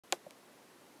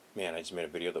Man, I just made a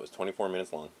video that was 24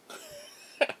 minutes long.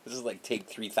 This is like take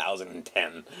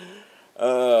 3010.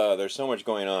 There's so much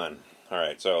going on.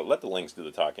 Alright, so let the links do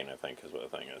the talking, I think, is what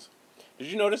the thing is. Did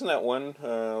you notice in that one,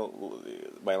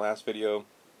 my last video,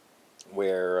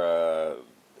 where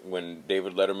when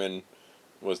David Letterman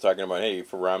was talking about, hey,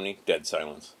 for Romney, dead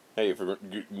silence. Hey, for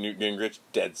Newt Gingrich,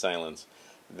 dead silence.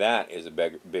 That is a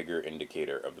bigger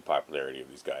indicator of the popularity of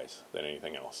these guys than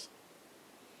anything else.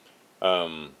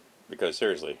 Because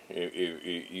seriously,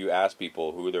 you ask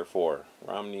people who they're for.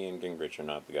 Romney and Gingrich are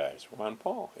not the guys. Ron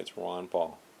Paul. It's Ron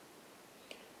Paul.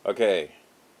 Okay,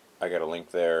 I got a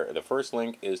link there. The first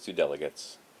link is to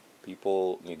delegates.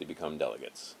 People need to become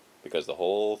delegates. Because the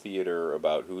whole theater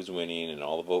about who's winning and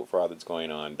all the vote fraud that's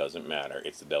going on doesn't matter.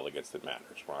 It's the delegates that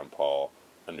matters. Ron Paul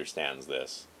understands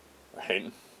this.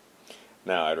 Right?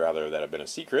 Now, I'd rather that have been a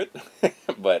secret.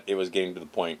 But it was getting to the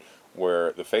point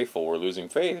where the faithful were losing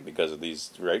faith because of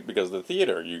these, right? Because of the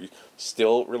theater. You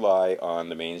still rely on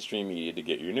the mainstream media to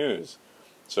get your news.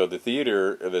 So the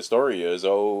theater, the story is,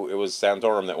 oh, it was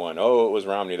Santorum that won. Oh, it was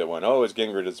Romney that won. Oh, it's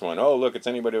Gingrich that's won. Oh, look, it's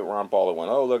anybody but Ron Paul that won.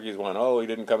 Oh, look, he's won. Oh, he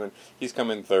didn't come in. He's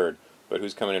come in third. But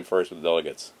who's coming in first with the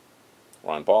delegates?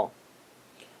 Ron Paul.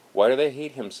 Why do they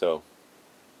hate him so?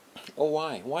 Oh,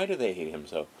 why? Why do they hate him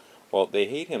so? Well, they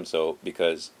hate him so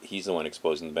because he's the one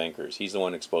exposing the bankers. He's the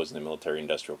one exposing the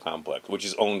military-industrial complex, which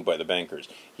is owned by the bankers.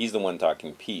 He's the one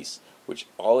talking peace, which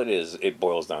all it is, it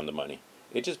boils down to money.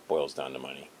 It just boils down to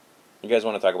money. You guys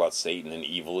want to talk about Satan and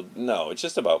evil? No, it's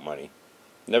just about money.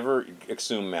 Never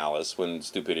assume malice when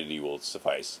stupidity will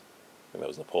suffice. I think that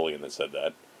was Napoleon that said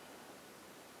that.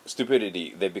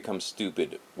 Stupidity, they become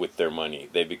stupid with their money.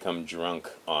 They become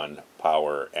drunk on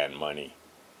power and money.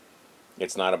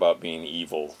 It's not about being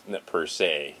evil per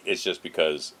se. It's just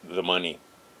because the money.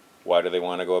 Why do they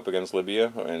want to go up against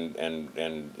Libya and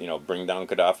you know, bring down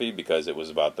Gaddafi? Because it was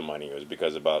about the money.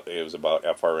 It was about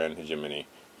FRN hegemony.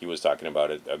 He was talking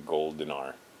about a gold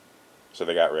dinar. So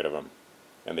they got rid of him,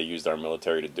 and they used our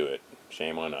military to do it.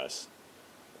 Shame on us.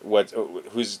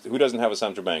 Who doesn't have a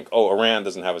central bank? Oh, Iran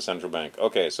doesn't have a central bank.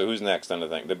 Okay, so who's next on the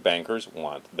thing? The bankers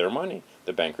want their money.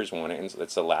 The bankers want it, and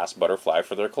it's the last butterfly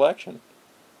for their collection.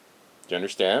 Do you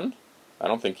understand? I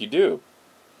don't think you do.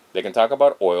 They can talk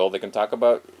about oil, they can talk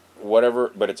about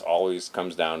whatever, but it always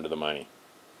comes down to the money.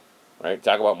 Right?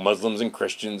 Talk about Muslims and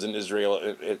Christians in Israel,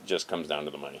 it just comes down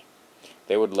to the money.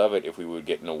 They would love it if we would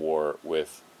get in a war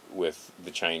with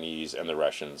the Chinese and the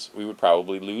Russians. We would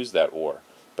probably lose that war.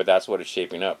 But that's what it's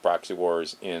shaping up. Proxy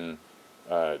wars in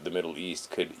the Middle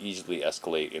East could easily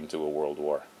escalate into a world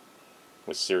war.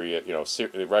 With Syria, you know,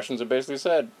 the Russians have basically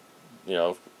said, you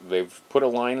know, they've put a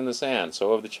line in the sand.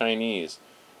 So have the Chinese.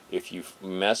 If you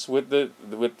mess with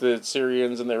the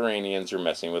Syrians and the Iranians, you're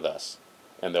messing with us,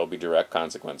 and there'll be direct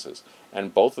consequences.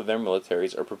 And both of their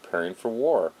militaries are preparing for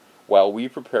war, while we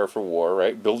prepare for war.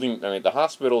 Right, building, I mean, the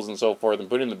hospitals and so forth, and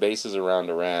putting the bases around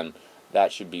Iran.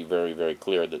 That should be very, very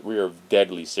clear that we are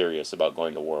deadly serious about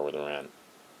going to war with Iran,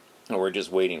 and we're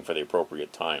just waiting for the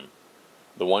appropriate time.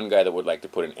 The one guy that would like to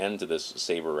put an end to this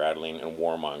saber rattling and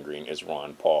warmongering is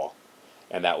Ron Paul.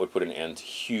 And that would put an end to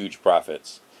huge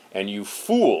profits. And you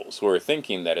fools who are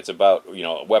thinking that it's about, you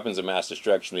know, weapons of mass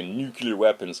destruction and nuclear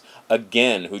weapons,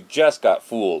 again, who just got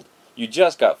fooled. You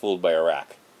just got fooled by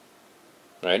Iraq.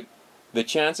 Right? The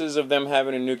chances of them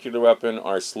having a nuclear weapon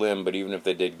are slim, but even if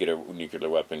they did get a nuclear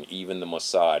weapon, even the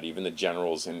Mossad, even the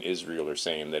generals in Israel are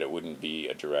saying that it wouldn't be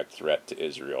a direct threat to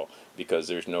Israel, because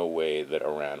there's no way that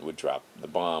Iran would drop the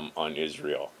bomb on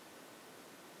Israel.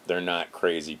 They're not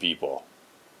crazy people.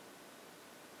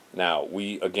 Now,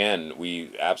 we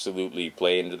absolutely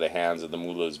play into the hands of the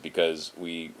mullahs because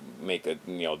we make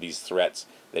these threats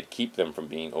that keep them from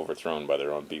being overthrown by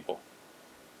their own people.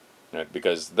 Right?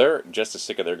 Because they're just as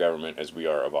sick of their government as we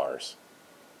are of ours.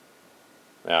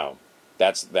 Now,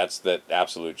 that's the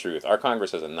absolute truth. Our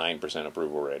Congress has a 9%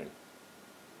 approval rating.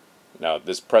 Now,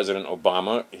 this President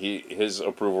Obama, his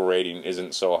approval rating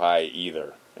isn't so high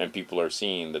either. And people are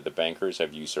seeing that the bankers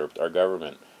have usurped our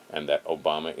government, and that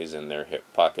Obama is in their hip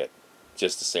pocket,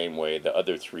 just the same way the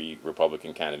other three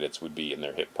Republican candidates would be in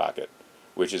their hip pocket,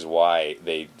 which is why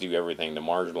they do everything to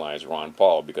marginalize Ron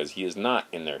Paul, because he is not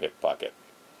in their hip pocket.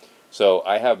 So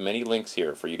I have many links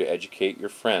here for you to educate your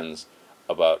friends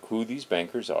about who these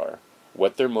bankers are,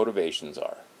 what their motivations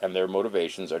are, and their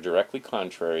motivations are directly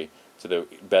contrary to the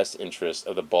best interest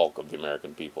of the bulk of the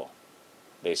American people.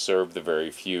 They serve the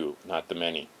very few, not the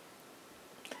many.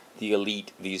 The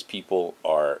elite, these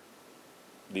are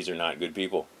not good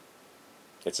people.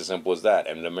 It's as simple as that.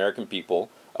 And the American people,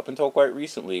 up until quite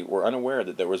recently, were unaware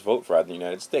that there was vote fraud in the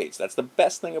United States. That's the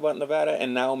best thing about Nevada,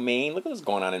 and now Maine. Look at what's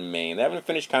going on in Maine. They haven't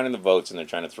finished counting the votes, and they're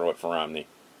trying to throw it for Romney.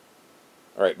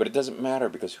 All right, but it doesn't matter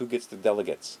because who gets the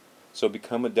delegates? So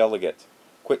become a delegate.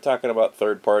 Quit talking about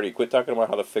third party. Quit talking about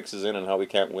how the fix is in and how we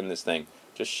can't win this thing.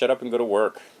 Just shut up and go to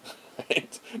work.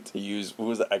 Right? To use, who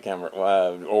was that? I can't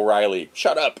remember. O'Reilly.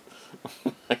 Shut up.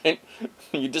 Right?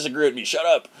 You disagree with me. Shut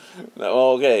up.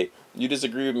 Okay, you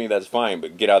disagree with me, that's fine,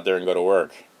 but get out there and go to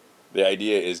work. The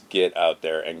idea is get out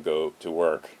there and go to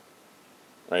work.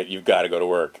 Right? You've got to go to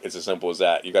work. It's as simple as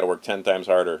that. You've got to work 10 times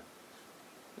harder.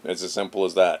 It's as simple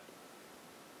as that.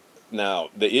 Now,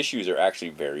 the issues are actually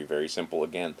very, very simple.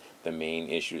 Again, the main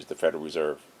issue is the Federal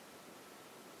Reserve.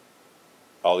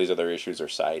 All these other issues are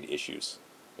side issues.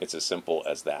 It's as simple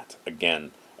as that.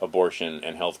 Again, abortion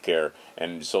and healthcare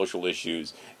and social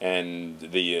issues and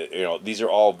the these are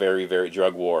all very, very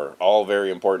drug war, all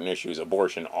very important issues.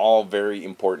 Abortion, all very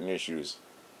important issues.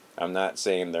 I'm not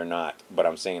saying they're not, but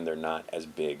I'm saying they're not as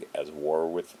big as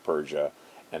war with Persia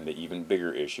and the even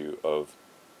bigger issue of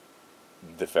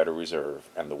the Federal Reserve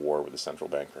and the war with the central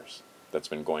bankers that's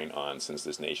been going on since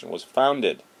this nation was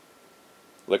founded.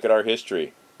 Look at our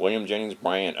history. William Jennings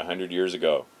Bryan 100 years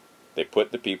ago. They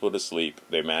put the people to sleep.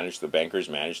 The bankers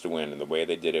managed to win, and the way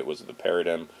they did it was the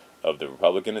paradigm of the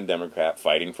Republican and Democrat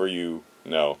fighting for you.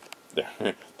 No,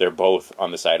 they're both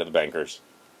on the side of the bankers.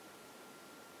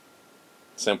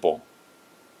 Simple.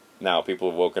 Now people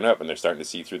have woken up and they're starting to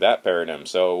see through that paradigm.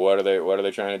 So what are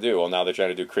they trying to do? Well, now they're trying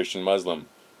to do Christian Muslim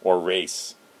or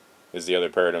race is the other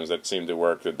paradigms that seem to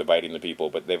work with dividing the people,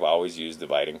 but they've always used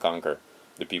divide and conquer.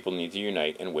 The people need to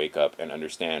unite and wake up and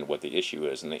understand what the issue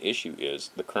is, and the issue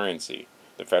is the currency.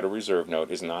 The Federal Reserve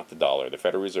note is not the dollar. The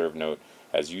Federal Reserve note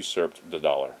has usurped the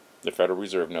dollar. The Federal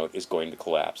Reserve note is going to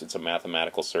collapse. It's a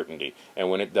mathematical certainty, and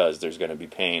when it does, there's going to be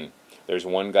pain. There's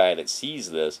one guy that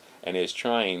sees this and is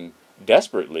trying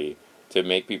desperately to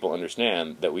make people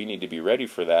understand that we need to be ready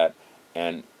for that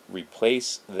and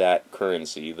replace that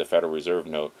currency, the Federal Reserve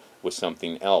note, with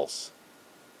something else.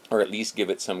 Or at least give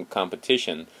it some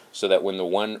competition so that when the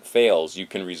one fails, you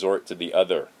can resort to the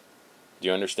other. Do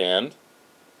you understand?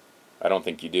 I don't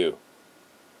think you do.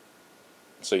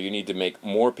 So you need to make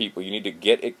more people, you need to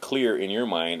get it clear in your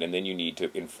mind, and then you need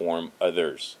to inform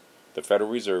others. The Federal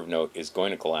Reserve note is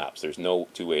going to collapse. There's no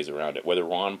two ways around it. Whether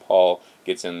Ron Paul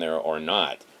gets in there or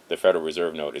not, the Federal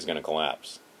Reserve note is going to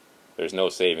collapse. There's no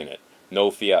saving it. No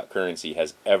fiat currency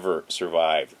has ever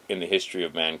survived in the history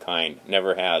of mankind.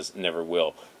 Never has, never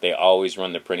will. They always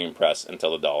run the printing press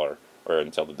until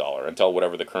until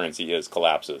whatever the currency is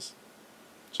collapses.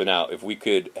 So now, if we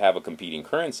could have a competing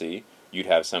currency, you'd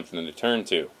have something to turn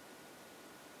to.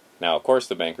 Now, of course,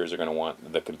 the bankers are going to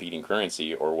want the competing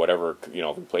currency or whatever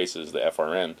replaces the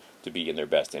FRN to be in their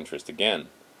best interest again.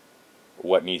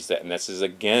 What needs that? And this is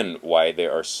again why they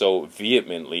are so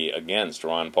vehemently against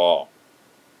Ron Paul.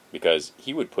 Because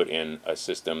he would put in a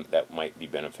system that might be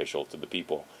beneficial to the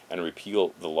people and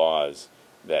repeal the laws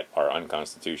that are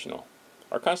unconstitutional.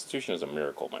 Our Constitution is a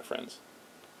miracle, my friends.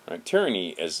 Right?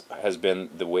 Tyranny has been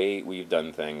the way we've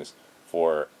done things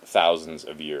for thousands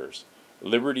of years.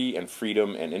 Liberty and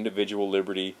freedom and individual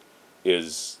liberty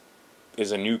is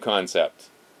a new concept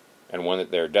and one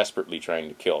that they're desperately trying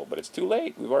to kill. But it's too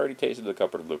late. We've already tasted the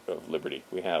cup of liberty.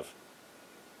 We have.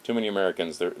 Too many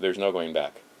Americans, there's no going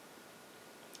back.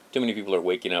 Too many people are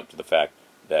waking up to the fact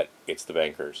that it's the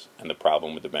bankers and the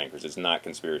problem with the bankers. It's not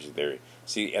conspiracy theory.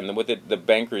 See, and what the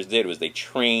bankers did was they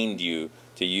trained you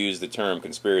to use the term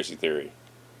conspiracy theory.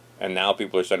 And now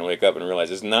people are starting to wake up and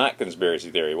realize it's not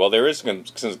conspiracy theory. Well, there is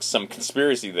some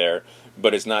conspiracy there,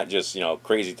 but it's not just,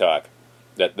 crazy talk.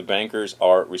 That the bankers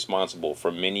are responsible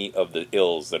for many of the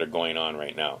ills that are going on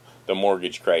right now. The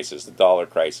mortgage crisis, the dollar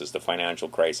crisis, the financial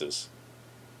crisis.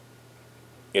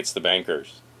 It's the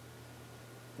bankers.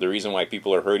 The reason why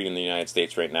people are hurting in the United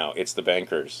States right now, it's the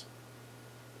bankers.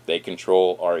 They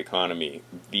control our economy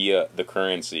via the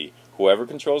currency. Whoever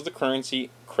controls the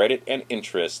currency, credit and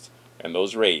interest, and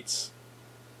those rates,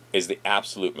 is the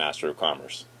absolute master of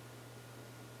commerce.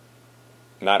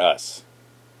 Not us.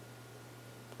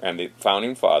 And the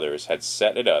Founding Fathers had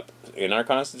set it up in our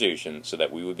Constitution so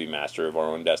that we would be master of our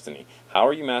own destiny. How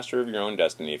are you master of your own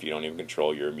destiny if you don't even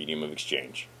control your medium of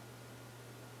exchange?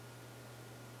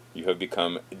 You have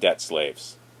become debt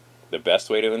slaves. The best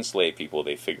way to enslave people,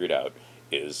 they figured out,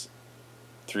 is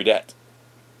through debt.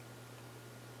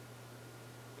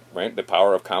 Right? The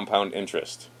power of compound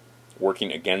interest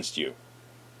working against you.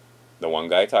 The one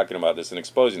guy talking about this and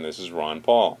exposing this is Ron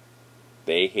Paul.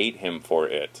 They hate him for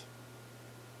it.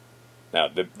 Now,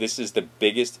 this is the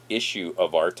biggest issue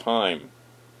of our time.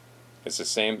 It's the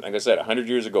same, like I said, 100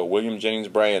 years ago, William Jennings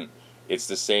Bryan, it's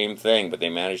the same thing, but they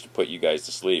managed to put you guys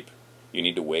to sleep. You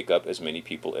need to wake up as many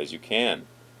people as you can.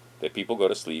 That people go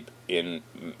to sleep en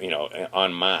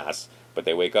masse But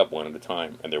they wake up one at a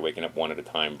time, and they're waking up one at a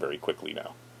time very quickly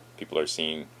now. People are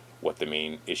seeing what the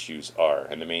main issues are,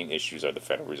 and the main issues are the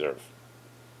Federal Reserve.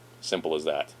 Simple as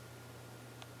that.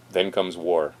 Then comes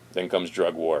war. Then comes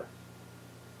drug war.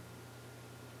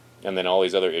 And then all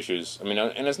these other issues. I mean,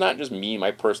 and it's not just me,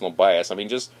 my personal bias. I mean,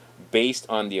 just based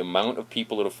on the amount of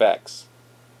people it affects,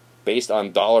 based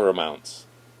on dollar amounts,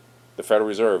 the Federal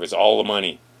Reserve is all the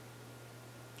money.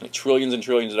 Trillions and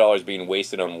trillions of dollars being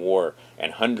wasted on war,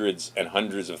 and hundreds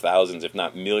of thousands, if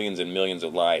not millions and millions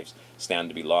of lives stand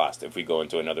to be lost if we go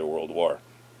into another world war.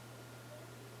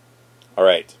 All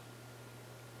right.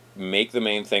 Make the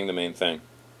main thing the main thing.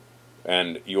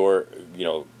 And your,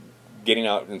 getting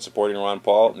out and supporting Ron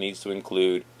Paul needs to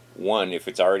include, one, if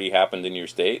it's already happened in your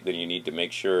state, then you need to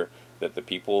make sure that the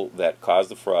people that caused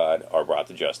the fraud are brought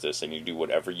to justice, and you do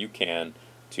whatever you can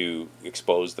to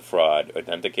expose the fraud,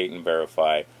 authenticate and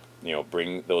verify,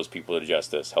 bring those people to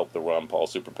justice, help the Ron Paul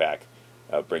Super PAC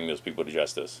bring those people to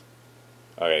justice.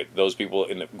 All right, those people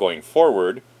going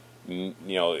forward, we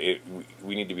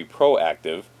need to be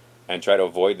proactive and try to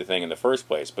avoid the thing in the first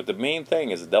place. But the main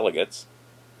thing is the delegates.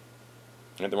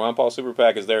 And the Ron Paul Super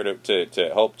PAC is there to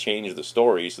help change the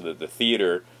story so that the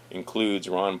theater includes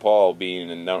Ron Paul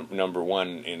being number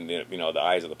one in the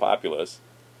eyes of the populace.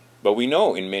 But we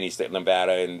know in many states,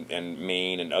 Nevada and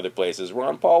Maine and other places,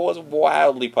 Ron Paul was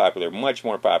wildly popular, much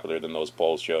more popular than those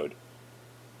polls showed.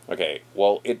 Okay,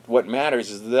 well, what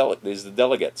matters is the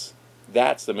delegates.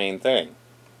 That's the main thing.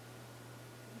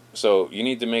 So you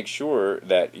need to make sure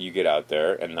that you get out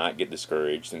there and not get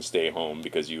discouraged and stay home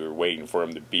because you were waiting for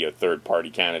him to be a third-party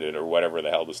candidate or whatever the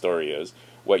hell the story is.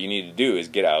 What you need to do is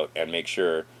get out and make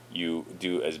sure you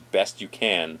do as best you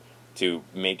can to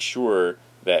make sure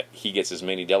that he gets as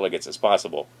many delegates as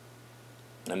possible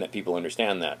and that people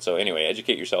understand that. So anyway,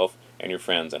 educate yourself and your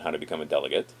friends on how to become a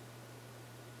delegate.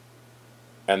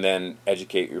 And then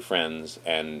educate your friends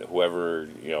and whoever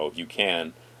you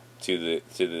can to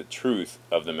the truth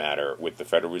of the matter with the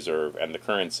Federal Reserve and the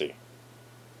currency,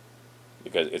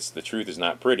 because the truth is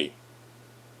not pretty.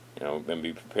 And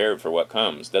be prepared for what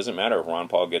comes. Doesn't matter if Ron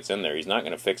Paul gets in there; he's not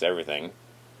going to fix everything,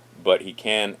 but he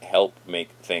can help make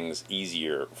things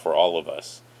easier for all of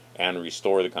us and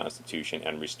restore the Constitution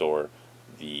and restore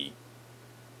the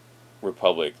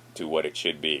Republic to what it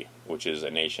should be, which is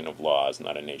a nation of laws,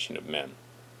 not a nation of men.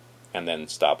 And then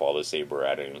stop all the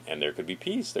saber-rattling, and there could be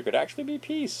peace. There could actually be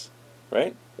peace,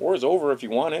 right? War is over if you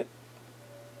want it.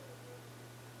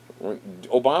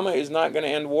 Obama is not going to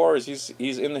end wars.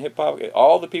 He's in the hip hop.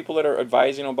 All the people that are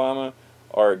advising Obama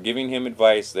are giving him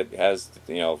advice that has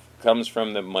comes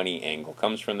from the money angle,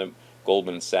 comes from the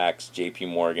Goldman Sachs, J.P.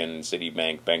 Morgan,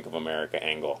 Citibank, Bank of America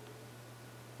angle.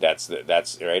 That's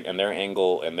right, and their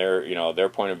angle and their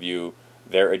point of view,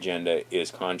 their agenda is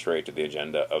contrary to the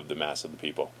agenda of the mass of the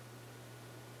people.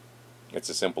 It's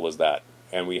as simple as that.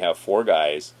 And we have 4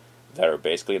 guys that are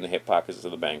basically in the hip pockets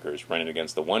of the bankers running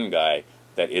against the one guy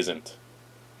that isn't.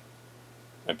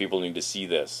 And people need to see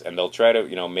this. And they'll try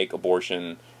to, make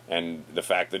abortion and the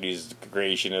fact that he's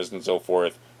creationist and so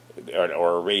forth or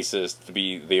a racist to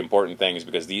be the important things,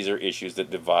 because these are issues that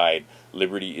divide.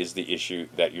 Liberty is the issue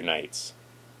that unites.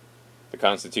 The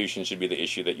Constitution should be the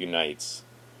issue that unites.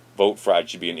 Vote fraud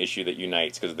should be an issue that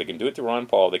unites, because if they can do it to Ron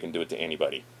Paul, they can do it to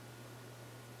anybody.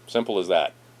 Simple as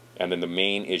that. And then the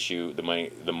main issue,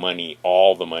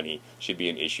 all the money should be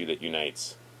an issue that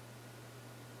unites.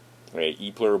 Right?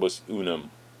 E pluribus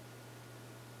unum.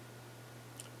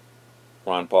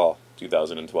 Ron Paul,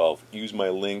 2012. Use my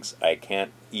links. I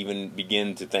can't even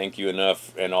begin to thank you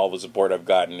enough and all the support I've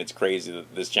gotten. It's crazy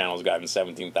that this channel's gotten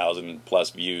 17,000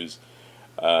 plus views,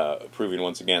 proving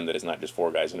once again that it's not just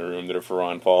 4 guys in a room that are for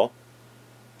Ron Paul.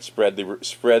 Spread the word.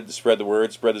 Spread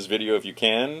this video if you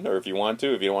can, or if you want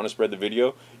to. If you don't want to spread the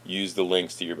video, use the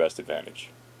links to your best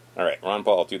advantage. All right, Ron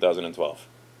Paul, 2012.